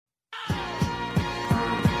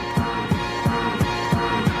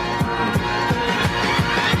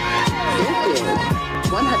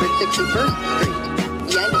161st Street,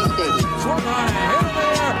 Yankee Stadium. Swung on a hit in the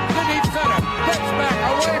air to deep center. Gets back,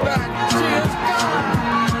 away back. She is gone.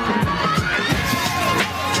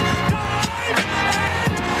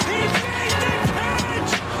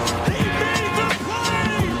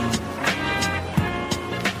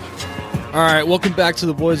 All right, welcome back to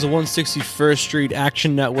the Boys of 161st Street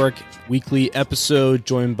Action Network weekly episode,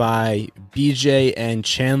 joined by BJ and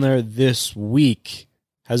Chandler this week.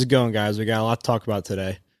 How's it going, guys? We got a lot to talk about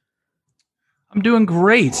today. I'm doing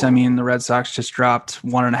great. I mean, the Red Sox just dropped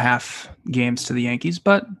 1.5 games to the Yankees,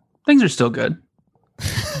 but things are still good.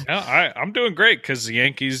 Yeah, I'm doing great because the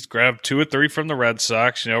Yankees grabbed 2 or 3 from the Red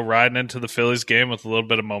Sox, riding into the Phillies game with a little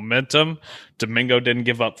bit of momentum. Domingo didn't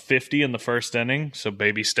give up 50 in the first inning, so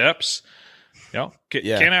baby steps. Can't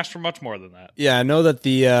ask for much more than that. Yeah, I know that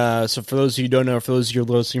so for those of you who don't know, for those of you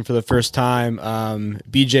who are listening for the first time,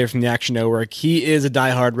 BJ from the Action Network, he is a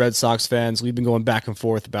diehard Red Sox fan, so we've been going back and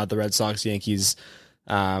forth about the Red Sox Yankees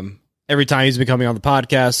every time he's been coming on the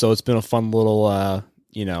podcast, so it's been a fun little,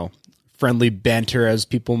 friendly banter, as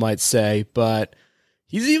people might say, but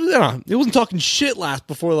he wasn't talking shit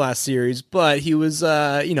before the last series, but he was, he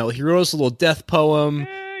wrote us a little death poem.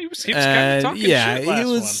 He was kind of talking shit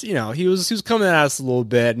last one. He was coming at us a little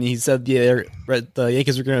bit, and he said the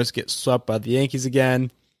Yankees are going to get swept by the Yankees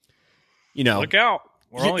again. Look out!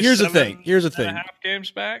 We're only here's the thing. 7.5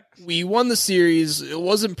 games back. We won the series. It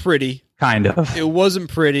wasn't pretty. Kind of. It wasn't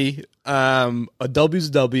pretty. A W's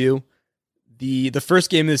a W. The first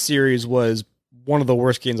game of the series was one of the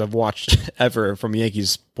worst games I've watched ever from a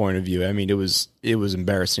Yankees point of view. I mean, it was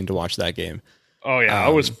embarrassing to watch that game. Oh, yeah. I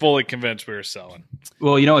was fully convinced we were selling.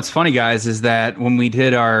 Well, what's funny, guys, is that when we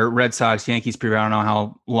did our Red Sox-Yankees preview, I don't know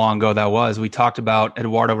how long ago that was, we talked about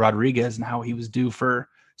Eduardo Rodriguez and how he was due for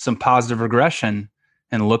some positive regression,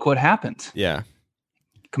 and look what happened. Yeah.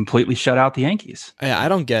 Completely shut out the Yankees. I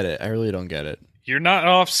don't get it. I really don't get it. You're not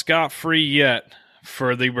off scot-free yet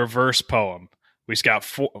for the reverse poem. We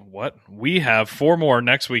have 4 more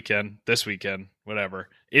this weekend, whatever,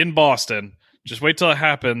 in Boston. Just wait till it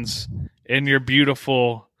happens in your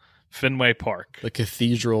beautiful Fenway Park. The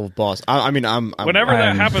Cathedral of Boston. Whenever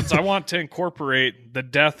that happens, I want to incorporate the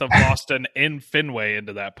death of Boston in Fenway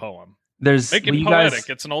into that poem. Make it poetic.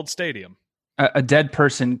 It's an old stadium. A dead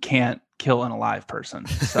person can't kill an alive person.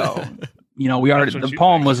 So, the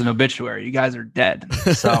poem was an obituary. You guys are dead.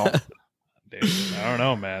 So, dude, I don't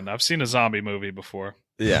know, man. I've seen a zombie movie before.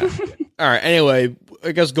 Yeah. All right. Anyway,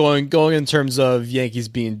 I guess going in terms of Yankees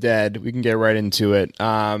being dead, we can get right into it.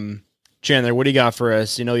 Chandler, what do you got for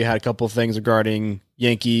us? You had a couple of things regarding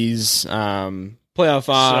Yankees playoff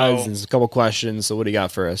odds and a couple of questions. So what do you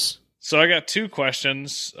got for us? So I got 2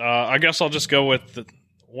 questions. I guess I'll just go with the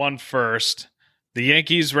one first. The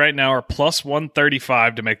Yankees right now are plus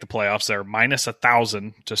 135 to make the playoffs. They're minus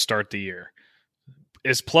 1,000 to start the year.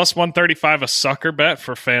 Is plus 135 a sucker bet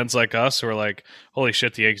for fans like us who are like, holy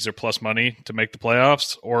shit, the Yankees are plus money to make the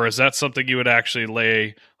playoffs? Or is that something you would actually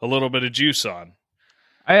lay a little bit of juice on?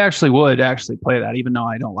 I actually would play that, even though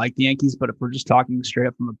I don't like the Yankees. But if we're just talking straight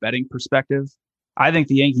up from a betting perspective, I think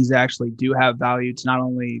the Yankees actually do have value to not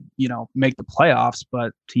only, make the playoffs,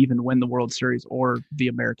 but to even win the World Series or the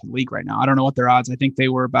American League right now. I don't know what their odds. I think they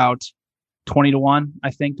were about 20-1,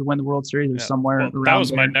 I think, to win the World Series or somewhere around that was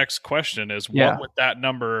there. My next question is, what would that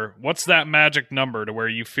number, what's that magic number to where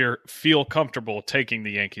you feel comfortable taking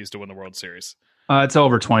the Yankees to win the World Series? It's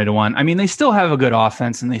over 20-1. I mean, they still have a good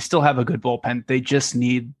offense and they still have a good bullpen. They just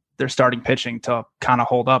need their starting pitching to kind of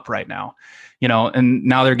hold up right now, and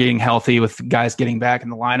now they're getting healthy with guys getting back in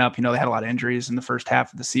the lineup. They had a lot of injuries in the first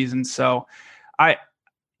half of the season. So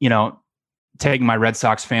taking my Red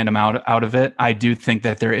Sox fandom out of it, I do think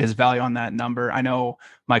that there is value on that number. I know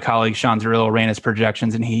my colleague Sean Zerillo ran his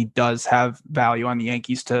projections, and he does have value on the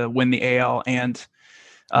Yankees to win the AL and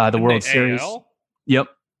the World Series. Yep.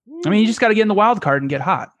 I mean, you just got to get in the wild card and get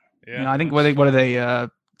hot. Yeah, I think what are they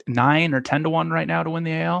 9 or 10-1 right now to win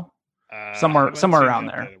the AL? Somewhere around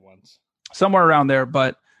there. Somewhere around there.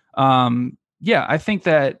 But I think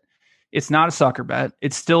that it's not a sucker bet.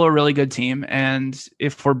 It's still a really good team. And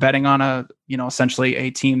if we're betting on essentially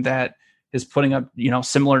a team that is putting up,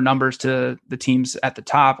 similar numbers to the teams at the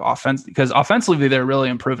top because offensively they're really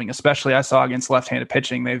improving, especially I saw against left-handed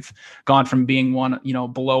pitching. They've gone from being one,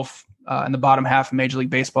 below in the bottom half of Major League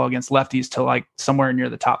Baseball against lefties to like somewhere near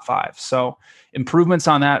the top 5. So improvements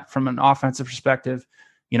on that from an offensive perspective.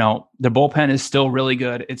 The bullpen is still really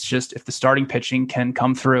good. It's just if the starting pitching can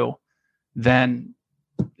come through, then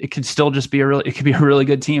it could still just be a really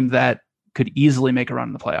good team that could easily make a run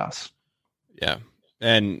in the playoffs. Yeah.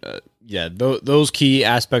 And those key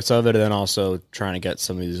aspects of it, and then also trying to get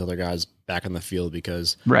some of these other guys back on the field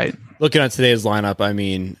because Right. looking at today's lineup, I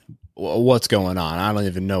mean, what's going on? I don't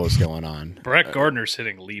even know what's going on. Brett Gardner's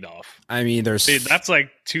hitting leadoff. I mean, That's like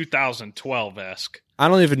 2012-esque. I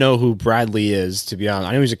don't even know who Bradley is, to be honest.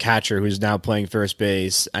 I know he's a catcher who's now playing first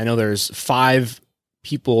base. I know there's 5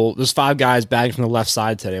 guys batting from the left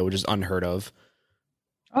side today, which is unheard of.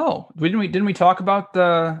 Oh, didn't we talk about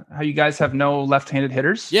how you guys have no left-handed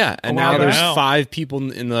hitters? Yeah, and wow, now there's wow. 5 people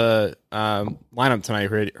in the lineup tonight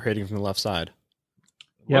who are hitting from the left side.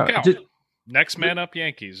 Look Yeah. out. Next man up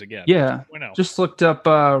Yankees again. Yeah. 2.0. Just looked up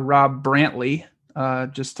Rob Brantley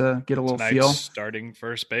just to get a little Tonight's feel. starting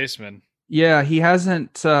first baseman. Yeah, he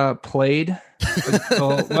hasn't played.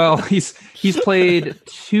 Well, he's played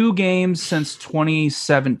 2 games since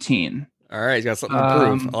 2017. All right, he's got something to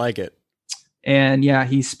prove. I like it. And yeah,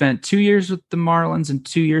 he spent 2 years with the Marlins and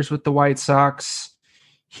 2 years with the White Sox.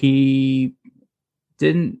 He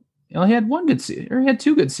he had one good season, or he had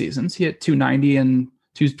 2 good seasons. He had 290 in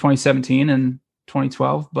 2017 and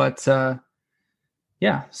 2012. But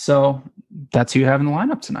yeah, so that's who you have in the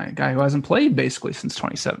lineup tonight. A guy who hasn't played basically since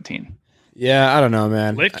 2017. Yeah, I don't know,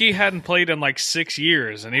 man. Litke hadn't played in like 6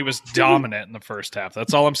 years, and he was dominant in the first half.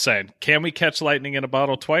 That's all I'm saying. Can we catch lightning in a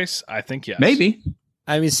bottle twice? I think yes. Maybe.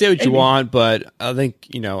 I mean, say what you Maybe. want, but I think,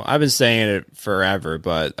 I've been saying it forever,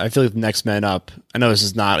 but I feel like the next man up, I know this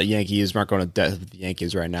is not a Yankees, we're not going to death with the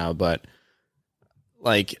Yankees right now, but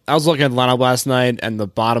like I was looking at the lineup last night and the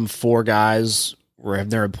bottom 4 guys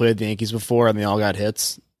have never played the Yankees before and they all got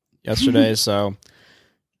hits yesterday. So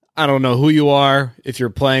I don't know who you are. If you're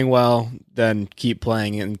playing well, then keep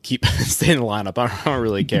playing and keep staying in the lineup. I don't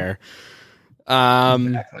really care.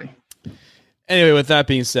 Exactly. Anyway, with that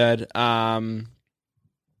being said, kind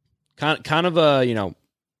of a,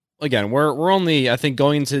 again, we're only, I think,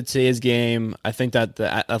 going into today's game, I think that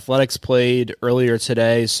the Athletics played earlier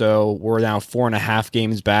today, so we're now 4.5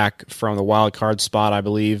 games back from the wild card spot, I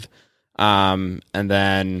believe. And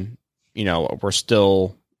then, we're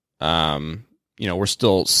still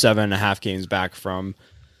 7.5 games back from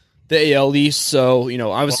the AL East. So,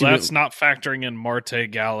 obviously, that's not factoring in Marte,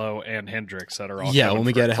 Gallo, and Hendricks that are all. Yeah, coming when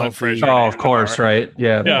we for get a Clint healthy- Frazier and Oh, of course, Andahar. right?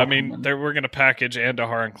 Yeah. Yeah, I mean, we're going to package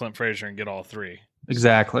Andahar and Clint Frazier and get all 3.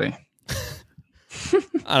 Exactly.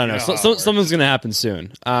 I don't know. Yeah, So, how it something's going to happen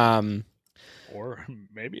soon. Or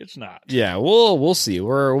maybe it's not. Yeah, we'll see.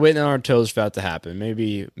 We're waiting on our toes for that to happen.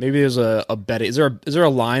 Maybe there's a bet. Is there a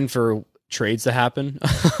line for trades to happen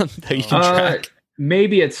that you can track?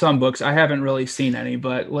 Maybe at some books. I haven't really seen any,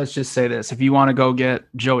 but let's just say this: if you want to go get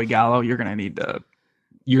Joey Gallo, you're gonna need to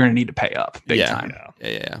pay up big time.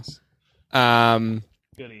 Yeah.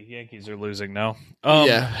 Goody, Yankees are losing now.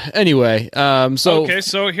 Yeah. Anyway, so okay,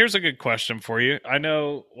 so here's a good question for you. I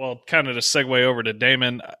know, kind of to segue over to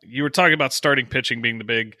Damon, you were talking about starting pitching being the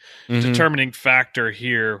big determining factor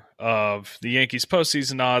here of the Yankees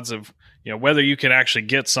postseason odds of, whether you can actually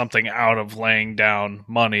get something out of laying down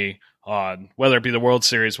money on whether it be the World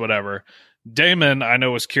Series, whatever. Damon, I know,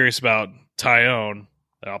 was curious about Tyone.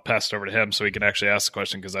 I'll pass it over to him so he can actually ask the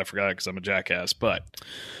question because I forgot because I'm a jackass. But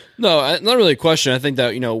no, not really a question. I think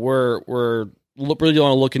that we're really want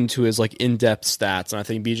to look into his like in-depth stats, and I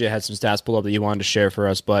think BJ had some stats pulled up that he wanted to share for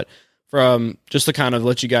us. But from just to kind of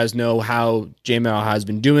let you guys know how Jamo has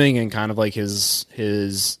been doing and kind of like his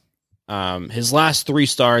last 3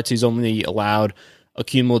 starts, he's only allowed a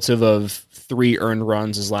cumulative of 3 earned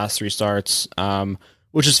runs his last 3 starts,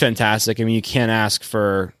 which is fantastic. I mean, you can't ask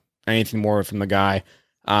for anything more from the guy.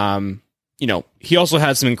 He also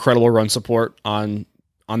had some incredible run support on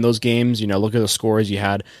those games. Look at the scores. You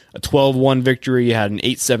had a 12-1 victory. You had an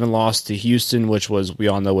 8-7 loss to Houston, which we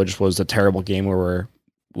all know a terrible game where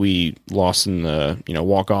we lost in the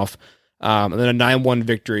walk-off. And then a 9-1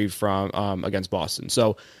 victory from against Boston.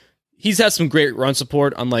 So he's had some great run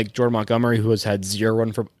support, unlike Jordan Montgomery, who has had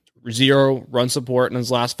zero run support in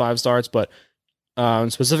his last 5 starts. But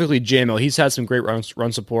specifically Jamo, he's had some great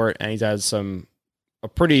run support, and he's had a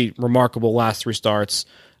pretty remarkable last 3 starts.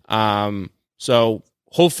 So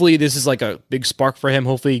hopefully this is like a big spark for him.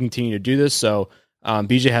 Hopefully he can continue to do this. So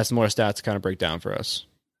BJ has some more stats to kind of break down for us.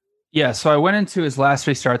 Yeah, so I went into his last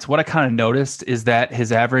 3 starts. What I kind of noticed is that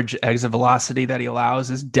his average exit velocity that he allows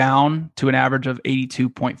is down to an average of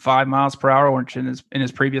 82.5 miles per hour, which in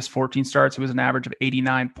his previous 14 starts, it was an average of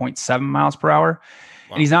 89.7 miles per hour.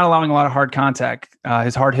 Wow. And he's not allowing a lot of hard contact.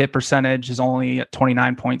 His hard hit percentage is only at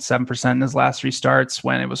 29.7% in his last 3 starts,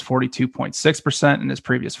 when it was 42.6% in his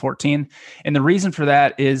previous 14. And the reason for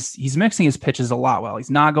that is he's mixing his pitches a lot well. He's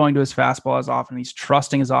not going to his fastball as often. He's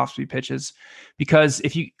trusting his off-speed pitches, because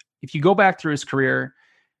if you go back through his career,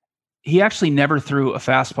 he actually never threw his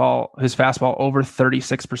fastball over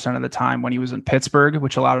 36% of the time when he was in Pittsburgh,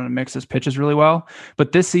 which allowed him to mix his pitches really well.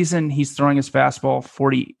 But this season, he's throwing his fastball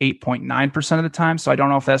 48.9% of the time. So I don't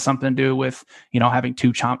know if that's something to do with, having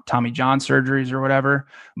 2 Tommy John surgeries or whatever.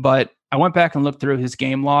 But I went back and looked through his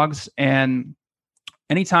game logs, and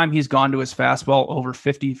anytime he's gone to his fastball over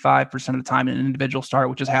 55% of the time in an individual start,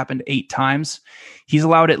 which has happened 8 times, he's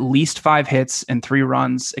allowed at least 5 hits and 3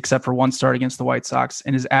 runs, except for one start against the White Sox.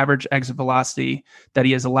 And his average exit velocity that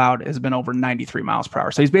he has allowed has been over 93 miles per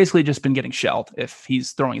hour. So he's basically just been getting shelled if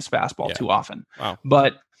he's throwing his fastball too often. Wow.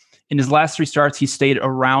 But in his last 3 starts, he stayed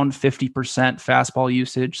around 50% fastball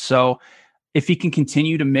usage. So if he can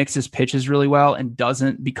continue to mix his pitches really well and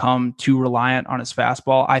doesn't become too reliant on his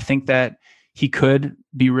fastball, I think that he could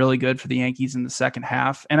be really good for the Yankees in the second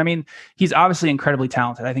half. And I mean, he's obviously incredibly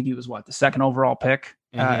talented. I think he was the 2nd overall pick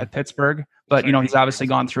at Pittsburgh, but he's obviously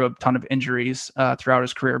gone through a ton of injuries throughout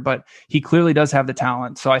his career, but he clearly does have the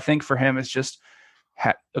talent. So I think for him, it's just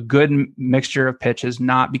a good mixture of pitches,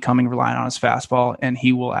 not becoming reliant on his fastball. And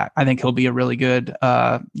I think he'll be a really good,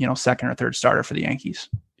 2nd or 3rd starter for the Yankees.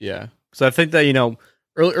 Yeah. So I think that,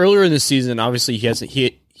 earlier in the season, obviously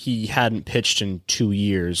he hadn't pitched in 2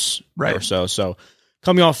 years or so. So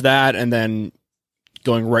coming off that and then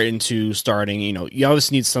going right into starting, you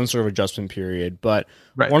obviously need some sort of adjustment period. But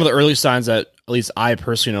one of the early signs that at least I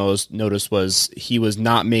personally noticed was he was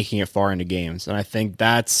not making it far into games. And I think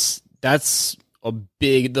that's a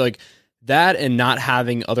big, that and not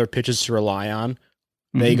having other pitches to rely on,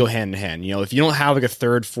 they go hand in hand. If you don't have a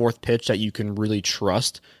 3rd, 4th pitch that you can really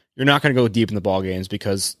trust, you're not going to go deep in the ball games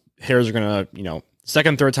because hitters are going to,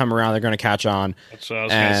 2nd, 3rd time around, they're going to catch on. That's what I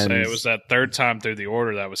was going to say. It was that 3rd time through the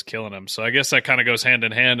order that was killing him. So I guess that kind of goes hand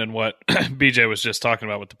in hand in what BJ was just talking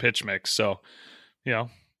about with the pitch mix. So,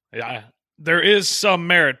 there is some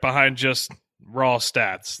merit behind just raw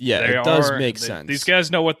stats. Yeah, it does make sense. These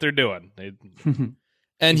guys know what they're doing.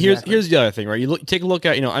 And here's the other thing, right? You take a look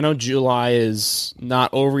at, I know July is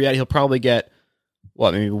not over yet. He'll probably get,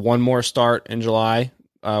 maybe one more start in July.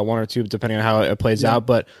 1 or 2, depending on how it plays out.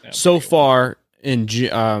 But so far in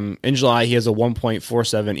July, he has a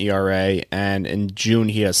 1.47 ERA, and in June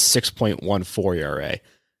he has 6.14 ERA.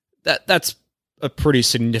 That's a pretty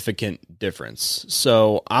significant difference.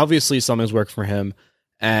 So obviously something's worked for him,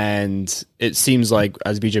 and it seems like,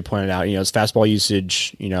 as BJ pointed out, his fastball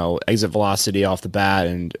usage, exit velocity off the bat,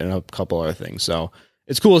 and a couple other things. So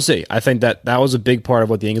it's cool to see. I think that was a big part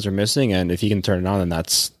of what the Yankees are missing, and if he can turn it on, then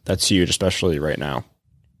that's huge, especially right now.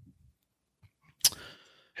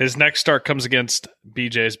 His next start comes against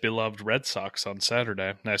BJ's beloved Red Sox on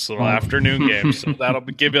Saturday. Nice little afternoon game. So that'll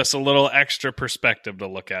give us a little extra perspective to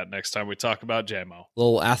look at next time we talk about Jamo.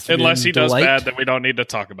 Little afternoon Unless he delight. does bad, then we don't need to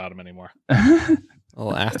talk about him anymore. A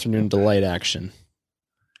little afternoon delight action.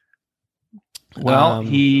 Well, if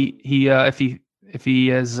he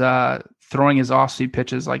is throwing his off-speed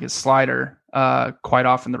pitches like his slider, quite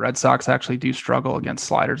often the Red Sox actually do struggle against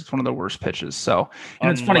sliders. It's one of the worst pitches. So, and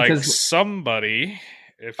it's funny because somebody.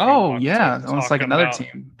 It's like another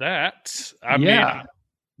team. I mean,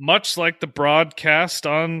 much like the broadcast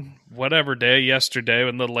on whatever day yesterday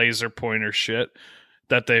when the laser pointer shit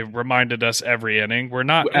that they reminded us every inning. We're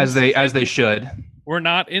not as they should. We're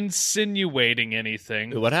not insinuating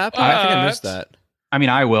anything. What happened? I think I missed that. I mean,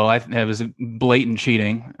 I will. It was blatant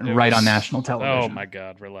cheating on national television. Oh my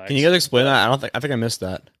God, relax. Can you guys explain that? I think I missed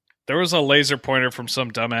that. There was a laser pointer from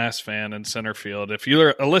some dumbass fan in center field. If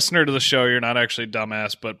you're a listener to the show, you're not actually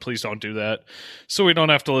dumbass, but please don't do that. So we don't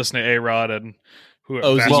have to listen to A-Rod and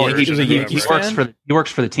whoever. He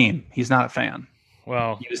works for the team. He's not a fan.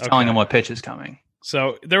 Well, he was telling him what pitch is coming.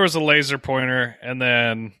 So there was a laser pointer, and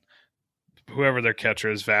then whoever their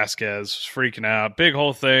catcher is, Vasquez, was freaking out. Big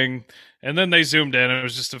whole thing. And then they zoomed in. It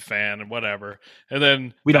was just a fan and whatever. And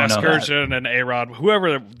then Vasquez and A-Rod,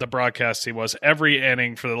 whoever the broadcast team was, every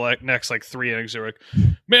inning for the next 3 innings, they were like,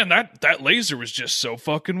 man, that laser was just so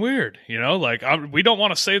fucking weird. We don't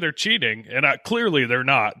want to say they're cheating, and clearly they're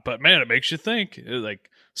not. But man, it makes you think.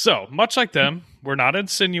 So much like them, we're not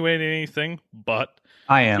insinuating anything, but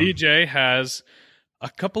I am. BJ has a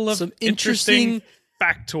couple of some interesting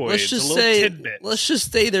factoids. Let's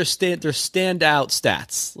just say they're standout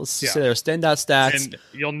stats. Let's say they're standout stats. And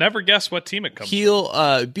you'll never guess what team it comes from.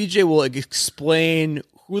 BJ will explain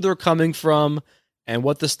who they're coming from and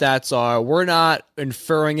what the stats are. We're not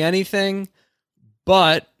inferring anything,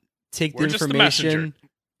 but take the information,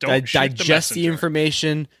 digest the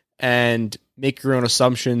information, and make your own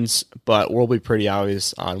assumptions, but we'll be pretty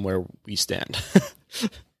obvious on where we stand.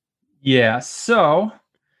 Yeah, so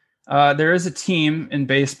there is a team in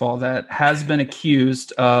baseball that has been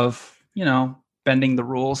accused of, bending the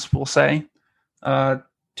rules, we'll say,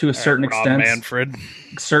 to a certain Rob extent. Manfred.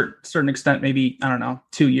 Certain extent, maybe, I don't know,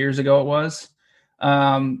 2 years ago it was.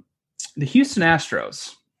 The Houston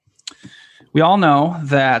Astros. We all know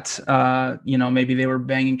that, maybe they were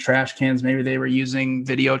banging trash cans. Maybe they were using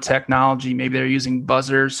video technology. Maybe they were using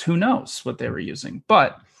buzzers. Who knows what they were using?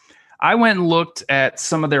 But I went and looked at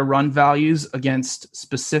some of their run values against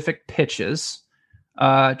specific pitches,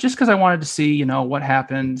 just because I wanted to see, what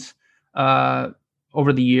happened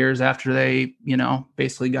over the years after they,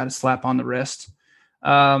 basically got a slap on the wrist.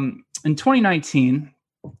 In 2019,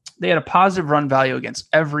 they had a positive run value against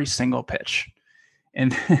every single pitch.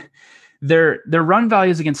 And their run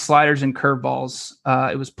values against sliders and curveballs,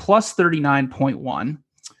 it was plus 39.1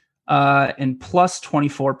 and plus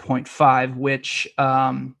 24.5, which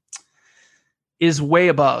is way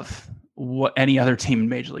above what any other team in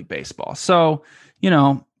Major League Baseball. So,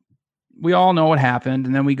 we all know what happened.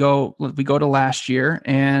 And then we go to last year,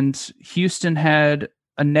 and Houston had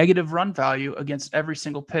a negative run value against every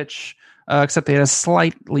single pitch, except they had a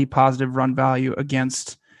slightly positive run value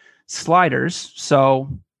against sliders. So,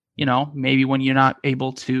 maybe when you're not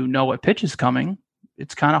able to know what pitch is coming,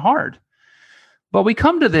 it's kind of hard. But we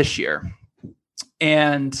come to this year,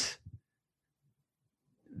 and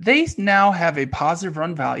they now have a positive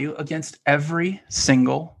run value against every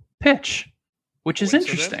single pitch, which is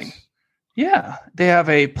interesting. Yeah. They have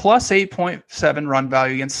a plus 8.7 run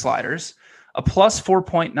value against sliders, a plus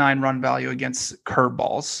 4.9 run value against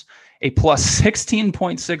curveballs, a plus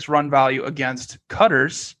 16.6 run value against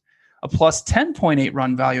cutters, a plus 10.8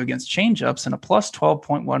 run value against changeups, and a plus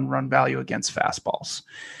 12.1 run value against fastballs.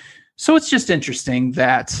 So it's just interesting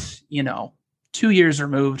that, 2 years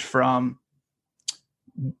removed from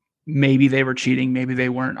maybe they were cheating, maybe they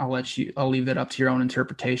weren't. I'll leave that up to your own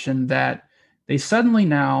interpretation, that they suddenly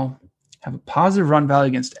now have a positive run value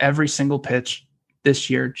against every single pitch this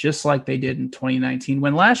year, just like they did in 2019,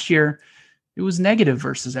 when last year it was negative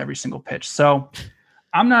versus every single pitch. So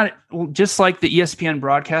I'm not, just like the ESPN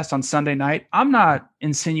broadcast on Sunday night, I'm not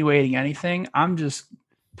insinuating anything. I'm just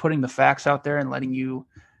putting the facts out there and letting you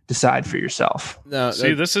decide for yourself. No,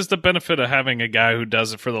 See, this is the benefit of having a guy who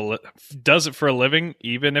does it for a living.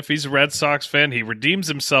 Even if he's a Red Sox fan, he redeems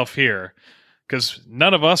himself here, because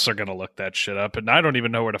none of us are going to look that shit up, and I don't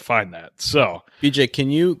even know where to find that. So, BJ, can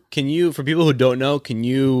you, for people who don't know, can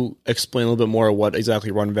you explain a little bit more what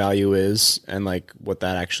exactly run value is and like what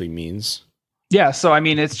that actually means? Yeah, so I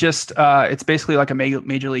mean, it's just it's basically like a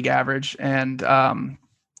major league average, and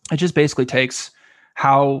it just basically takes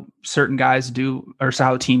how certain guys do, or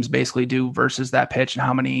how teams basically do versus that pitch, and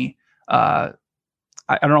how many. I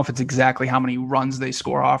don't know if it's exactly how many runs they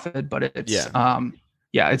score off it, but it's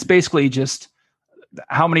it's basically just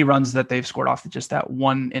how many runs that they've scored off of just that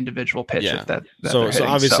one individual pitch. Yeah. That so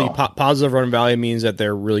obviously positive run value means that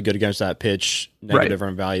they're really good against that pitch. Negative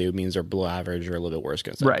run value means they're below average or a little bit worse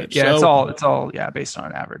against that pitch. Yeah. So, it's all based on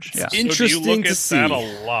an average. Yeah. Interesting so you look to at see that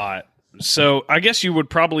a lot. So I guess you would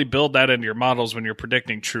probably build that into your models when you're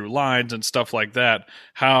predicting true lines and stuff like that,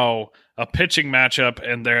 how a pitching matchup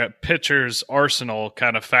and their pitcher's arsenal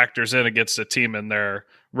kind of factors in against a team and their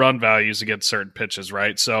run values against certain pitches,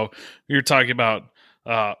 right? So you're talking about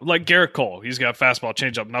like Garrett Cole, he's got fastball,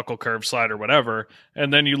 changeup, knuckle curve, slider, whatever.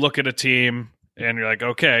 And then you look at a team and you're like,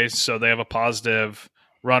 okay, so they have a positive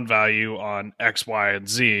run value on X, Y, and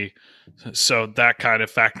Z. So that kind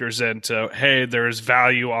of factors into, hey, there's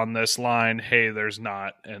value on this line. Hey, there's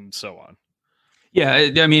not, and so on. Yeah.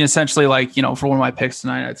 I mean, essentially, like, for one of my picks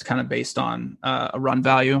tonight, it's kind of based on a run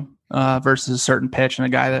value versus a certain pitch, and a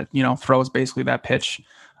guy that, throws basically that pitch,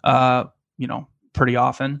 pretty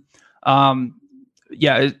often.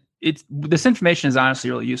 This information is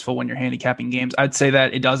honestly really useful when you're handicapping games. I'd say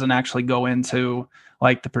that it doesn't actually go into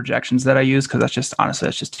like the projections that I use, because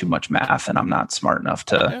that's just too much math, and I'm not smart enough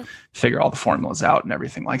to figure all the formulas out and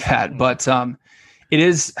everything like that. But it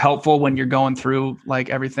is helpful when you're going through like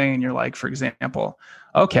everything, and you're like, for example,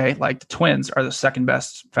 okay, like the Twins are the second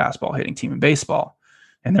best fastball hitting team in baseball,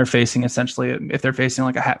 and they're facing essentially, if they're facing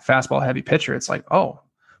like a fastball heavy pitcher, it's like, oh,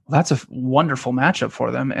 well, that's a wonderful matchup for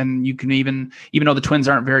them. And you can even though the Twins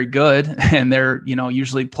aren't very good, and they're,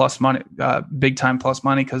 usually plus money, big time plus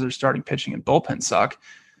money, because they're starting pitching and bullpen suck,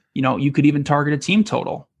 you could even target a team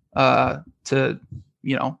total to,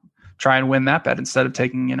 try and win that bet, instead of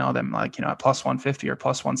taking, them like, at plus 150 or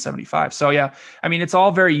plus 175. So yeah, I mean, it's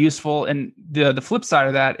all very useful. And the flip side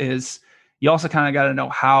of that is you also kind of got to know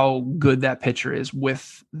how good that pitcher is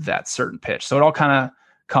with that certain pitch. So it all kind of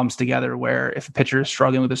comes together, where if a pitcher is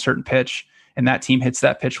struggling with a certain pitch and that team hits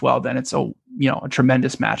that pitch well, then it's a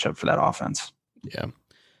tremendous matchup for that offense. Yeah.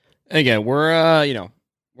 And again, we're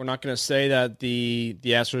We're not going to say that the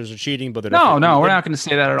Astros are cheating, but they're No, definitely- we're not going to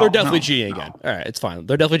say that at all. They're definitely No, cheating no. again. All right, it's fine.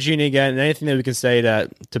 They're definitely cheating again. And anything that we can say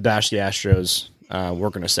to bash the Astros, we're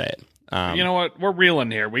going to say it. You know what? We're reeling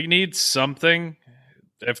here. We need something.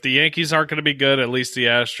 If the Yankees aren't going to be good, at least the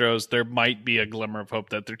Astros, there might be a glimmer of hope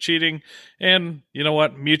that they're cheating. And you know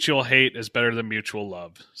what? Mutual hate is better than mutual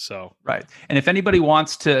love. So Right. And if anybody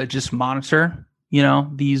wants to just monitor,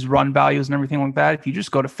 these run values and everything like that, if you just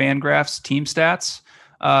go to Fangraphs Team Stats,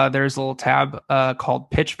 there's a little tab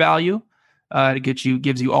called Pitch Value. It gives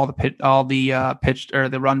you all the pitch or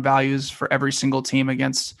the run values for every single team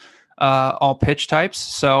against all pitch types.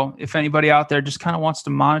 So if anybody out there just kind of wants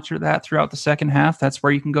to monitor that throughout the second half, that's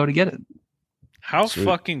where you can go to get it. how Sweet.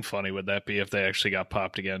 fucking funny would that be if they actually got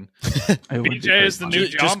popped again? It would be BJ is the pretty new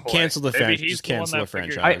Just John boy. cancel the Maybe franchise. he's Just the one cancel that the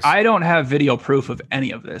figured- franchise. I don't have video proof of any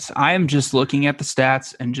of this. I am just looking at the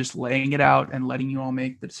stats and just laying it out and letting you all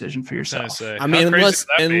make the decision for I was yourself. gonna say, I mean, how crazy unless- would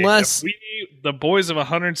that be unless- if we, the boys of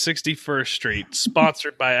 161st Street,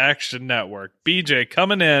 sponsored by Action Network, BJ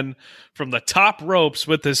coming in from the top ropes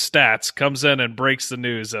with his stats, comes in and breaks the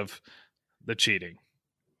news of the cheating.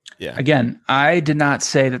 Yeah. Again, I did not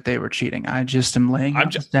say that they were cheating. I just am laying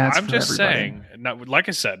out the stats I'm for just everybody. saying, like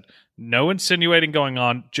I said, no insinuating going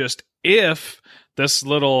on. Just if this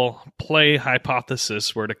little play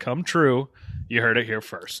hypothesis were to come true, you heard it here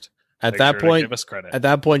first. At Make that sure to point, give us credit. At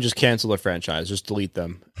that point, just cancel the franchise. Just delete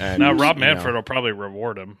them. And Now, Rob you know, Manfred will probably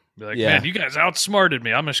reward him. Be like, Yeah. man, you guys outsmarted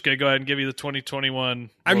me. I'm just going to go ahead and give you the 2021.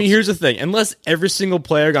 I mean, here's the thing. Unless every single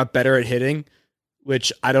player got better at hitting,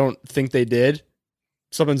 which I don't think they did,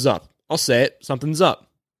 something's up. I'll say it. Something's up.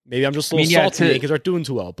 Maybe I'm just a little salty because aren't doing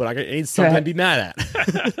too well, but I need something to be mad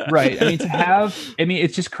at. Right.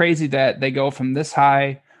 It's just crazy that they go from this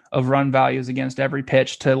high of run values against every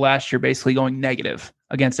pitch to last year basically going negative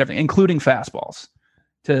against everything, including fastballs,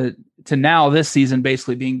 to now this season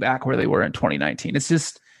basically being back where they were in 2019. It's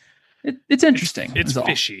just, it's interesting. It's is all.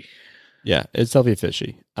 fishy. Yeah, it's definitely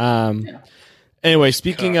fishy. Anyway,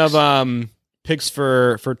 speaking of picks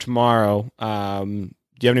for tomorrow,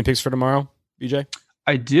 do you have any picks for tomorrow, BJ?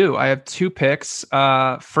 I do. I have two picks.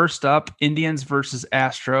 First up, Indians versus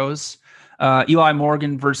Astros. Eli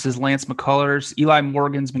Morgan versus Lance McCullers. Eli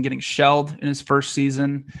Morgan's been getting shelled in his first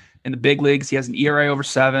season in the big leagues. He has an ERA over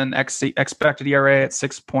 7, expected ERA at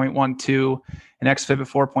 6.12, and xFIP at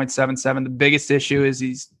 4.77. The biggest issue is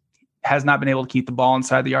he's has not been able to keep the ball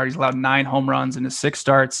inside the yard. He's allowed 9 home runs in his 6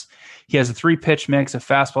 starts. He has a 3-pitch mix of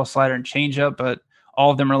fastball, slider, and changeup, but all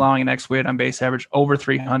of them are allowing an x-weighted on base average over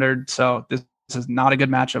 300. So this is not a good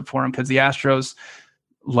matchup for him because the Astros,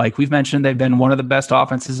 like we've mentioned, they've been one of the best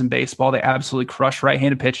offenses in baseball. They absolutely crush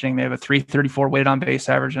right-handed pitching. They have a 334 weighted on base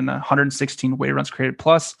average and 116 weighted runs created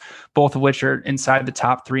plus, both of which are inside the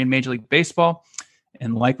top 3 in Major League Baseball.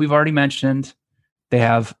 And like we've already mentioned, they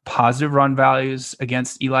have positive run values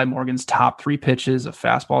against Eli Morgan's top 3 pitches of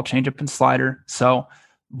fastball, changeup, and slider. So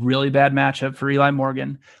really bad matchup for Eli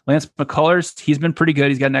Morgan. Lance McCullers, he's been pretty good.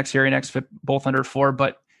 He's got an xERA and xFIP both under 4,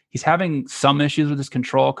 but he's having some issues with his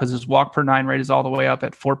control because his walk per 9 rate is all the way up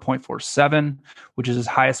at 4.47, which is his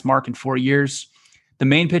highest mark in 4 years. The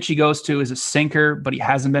main pitch he goes to is a sinker, but he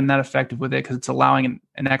hasn't been that effective with it because it's allowing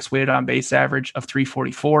an x-weighted on base average of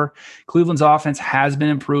 344. Cleveland's offense has been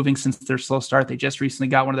improving since their slow start. They just recently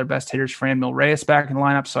got one of their best hitters, Franmil Reyes, back in the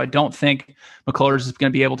lineup, so I don't think McCullers is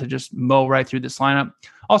going to be able to just mow right through this lineup.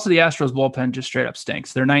 Also, the Astros bullpen just straight up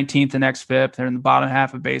stinks. They're 19th in xFIP. They're in the bottom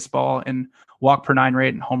half of baseball in walk per 9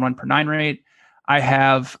 rate and home run per 9 rate. I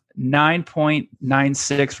have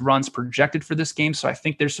 9.96 runs projected for this game, so I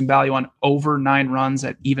think there's some value on over 9 runs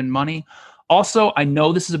at even money. Also, I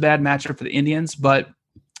know this is a bad matchup for the Indians, but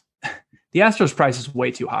the Astros price is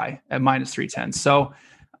way too high at minus 310. So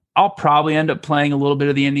I'll probably end up playing a little bit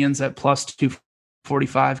of the Indians at plus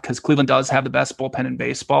 245 because Cleveland does have the best bullpen in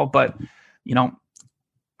baseball, but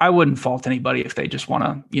I wouldn't fault anybody if they just want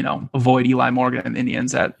to, avoid Eli Morgan and the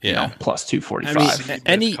Indians at, plus 245.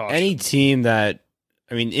 I mean, any team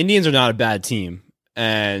Indians are not a bad team.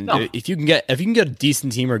 And if you can get a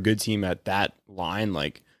decent team or a good team at that line,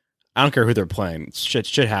 like, I don't care who they're playing. Shit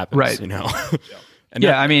happens, right?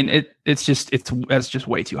 And it's just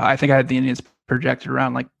way too high. I think I had the Indians projected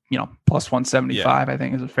around plus 175. I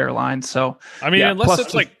think is a fair line. So unless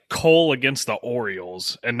it's like Cole against the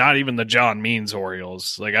Orioles and not even the John Means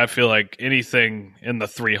Orioles, like I feel like anything in the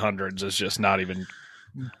 300s is just not even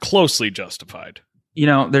closely justified.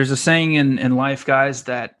 There's a saying in life, guys,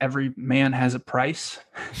 that every man has a price.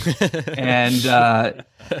 And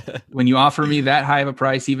when you offer me that high of a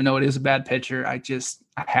price, even though it is a bad pitcher, I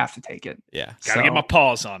have to take it. Yeah. Gotta get my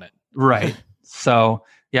paws on it. Right. So,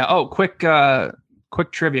 yeah. Oh, quick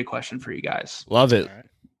trivia question for you guys. Love it.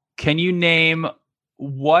 Can you name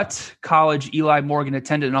what college Eli Morgan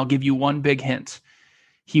attended? And I'll give you one big hint.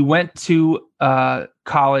 He went to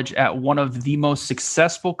college at one of the most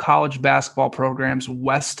successful college basketball programs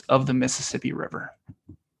west of the Mississippi River.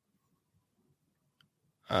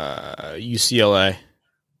 UCLA.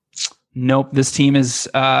 Nope. This team has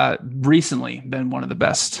recently been one of the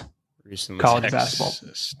best college basketball.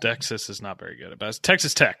 Texas is not very good at best.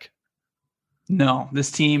 Texas Tech. No,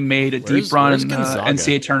 this team made a deep run in the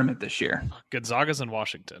NCAA tournament this year. Gonzaga's in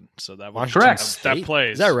Washington, so that correct. That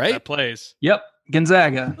plays. Is that right? That plays. Yep,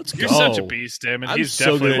 Gonzaga. You're such a beast, Damon. He's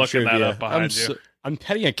so definitely good at looking that trivia. up behind you. I'm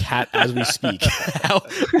petting a cat as we speak.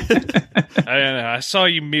 I saw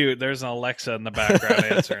you mute. There's an Alexa in the background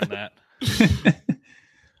answering that.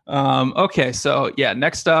 Okay, so yeah,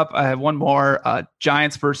 next up, I have one more.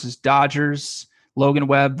 Giants versus Dodgers. Logan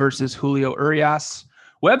Webb versus Julio Urias.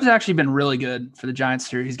 Webb's actually been really good for the Giants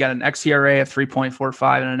here. He's got an xERA of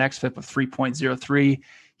 3.45 and an xFIP of 3.03.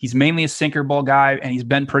 He's mainly a sinker ball guy, and he's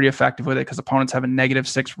been pretty effective with it because opponents have a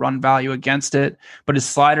 -6 run value against it. But his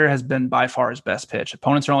slider has been by far his best pitch.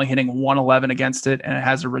 Opponents are only hitting 111 against it, and it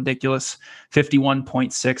has a ridiculous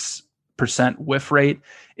 51.6% whiff rate.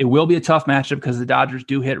 It will be a tough matchup because the Dodgers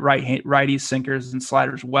do hit righties, sinkers, and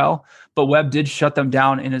sliders well. But Webb did shut them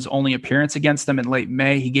down in his only appearance against them in late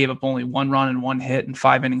May. He gave up only 1 run and 1 hit in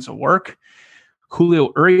 5 innings of work.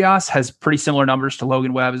 Julio Urias has pretty similar numbers to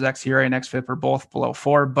Logan Webb. His xERA and xFIP are both below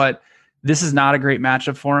 4, but this is not a great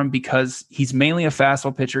matchup for him because he's mainly a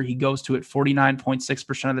fastball pitcher. He goes to it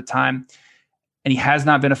 49.6% of the time, and he has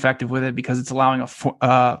not been effective with it because it's allowing a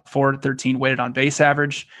 413 weighted on base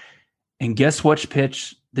average. And guess which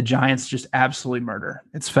pitch the Giants just absolutely murder?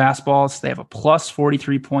 It's fastballs. They have a plus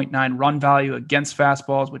 43.9 run value against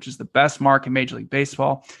fastballs, which is the best mark in Major League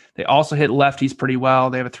Baseball. They also hit lefties pretty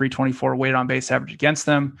well. They have a 324 weighted on base average against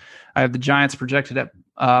them. I have the Giants projected at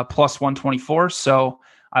plus 124, so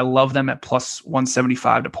I love them at plus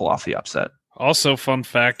 175 to pull off the upset. Also, fun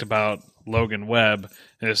fact about Logan Webb,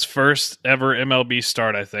 his first ever MLB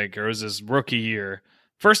start, I think, or it was his rookie year.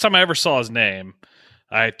 First time I ever saw his name,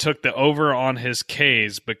 I took the over on his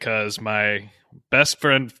Ks because my best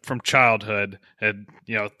friend from childhood had,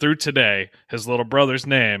 through today, his little brother's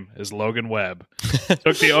name is Logan Webb.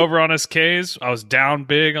 Took the over on his Ks. I was down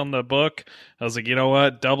big on the book. I was like, you know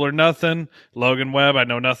what? Double or nothing. Logan Webb, I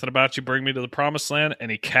know nothing about you. Bring me to the promised land.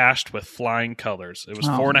 And he cashed with flying colors. It was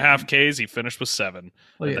 4.5 Ks. He finished with 7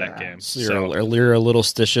 in that game. So you're a little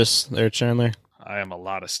stitious there, Chandler? I am a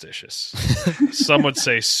lot of stitious. Some would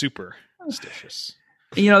say super stitious.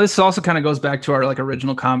 This also kind of goes back to our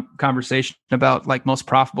original conversation about most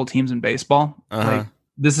profitable teams in baseball. Uh-huh.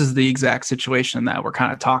 This is the exact situation that we're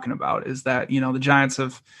kind of talking about is that, the Giants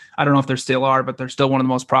have, I don't know if they still are, but they're still one of the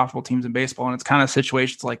most profitable teams in baseball. And it's kind of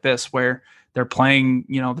situations like this where they're playing,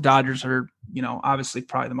 the Dodgers are, obviously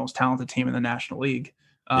probably the most talented team in the National League.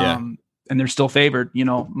 And they're still favored,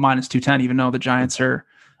 minus 210, even though the Giants are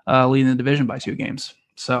leading the division by 2 games.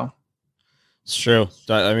 So. It's true.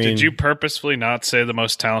 I mean, did you purposefully not say the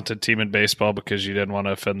most talented team in baseball because you didn't want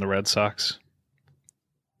to offend the Red Sox?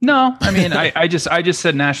 No, I mean, I just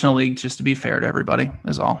said National League just to be fair to everybody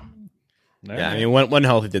is all. Yeah, I mean, when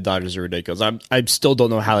healthy, the Dodgers are ridiculous. I still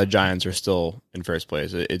don't know how the Giants are still in first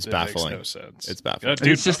place. It's baffling. Makes no sense. It's baffling. Dude,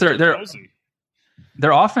 it's just their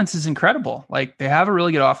offense is incredible. They have a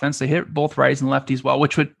really good offense. They hit both righties and lefties well,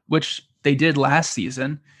 which they did last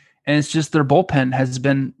season, and it's just their bullpen has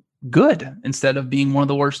been good instead of being one of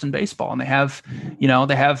the worst in baseball. And they have,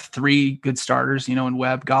 they have 3 good starters, in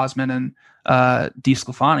Webb, Gosman, and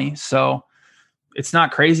DeSclafani. So it's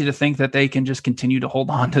not crazy to think that they can just continue to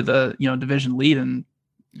hold on to the, division lead and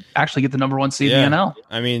actually get the number 1 seed in the NL.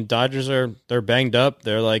 I mean, Dodgers they're banged up.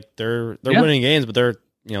 They're winning games, but they're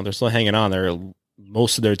still hanging on. They're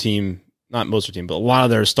most of their team, not most of their team, but a lot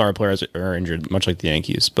of their star players are injured, much like the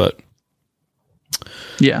Yankees. But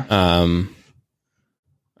yeah.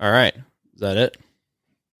 All right. Is that it?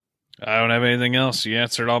 I don't have anything else. You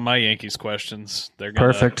answered all my Yankees questions. They're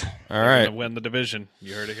gonna, perfect. All right. Gonna win the division.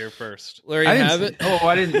 You heard it here first. There you have it.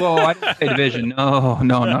 I didn't say division.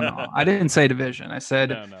 No. I didn't say division. I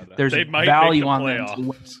said there's value on them to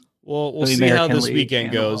win. We'll see how this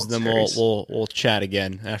weekend goes. Then we'll chat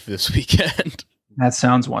again after this weekend. That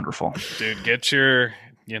sounds wonderful. Dude, get your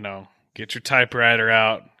typewriter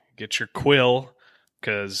out, get your quill.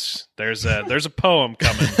 Because there's a poem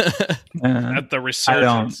coming at the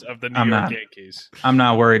resurgence of the New York Yankees. I'm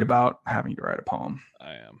not worried about having to write a poem.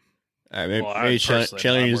 I am. Maybe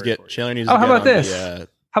Chandler needs to get. How about this?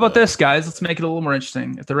 How about this, guys? Let's make it a little more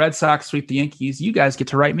interesting. If the Red Sox sweep the Yankees, you guys get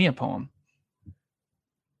to write me a poem.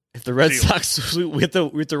 If the Red Sox, we have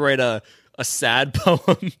to write a A sad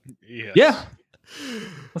poem. Yes. Yeah.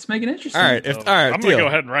 Let's make it interesting. All right. I'm going to go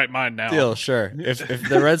ahead and write mine now. Deal, sure. If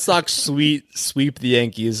the Red Sox sweep the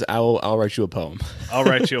Yankees, I'll write you a poem. I'll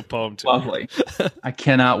write you a poem too. Lovely. I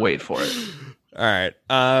cannot wait for it. All right.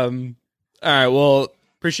 All right. Well,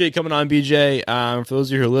 appreciate you coming on, BJ. For those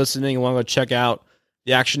of you who are listening and want to go check out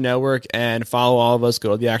the Action Network and follow all of us,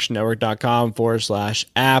 go to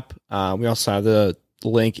theactionnetwork.com/app. We also have the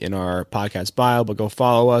link in our podcast bio, but go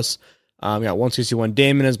follow us. We got 161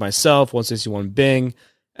 Damon as myself, 161 Bing,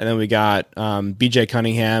 and then we got BJ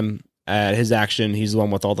Cunningham at his Action. He's the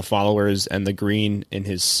one with all the followers and the green in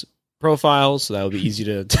his profile, so that would be easy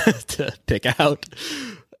to to pick out.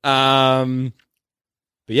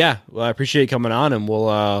 But yeah, well, I appreciate you coming on, and we'll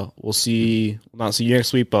not see you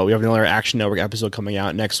next week, but we have another Action Network episode coming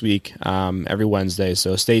out next week, every Wednesday.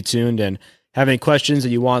 So stay tuned, and have any questions that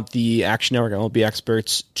you want the Action Network MLB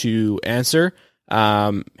experts to answer, hit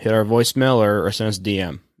our voicemail or send us a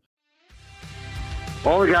DM.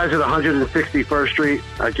 All the guys at 161st Street,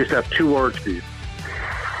 I just have two words for you.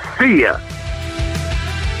 See ya.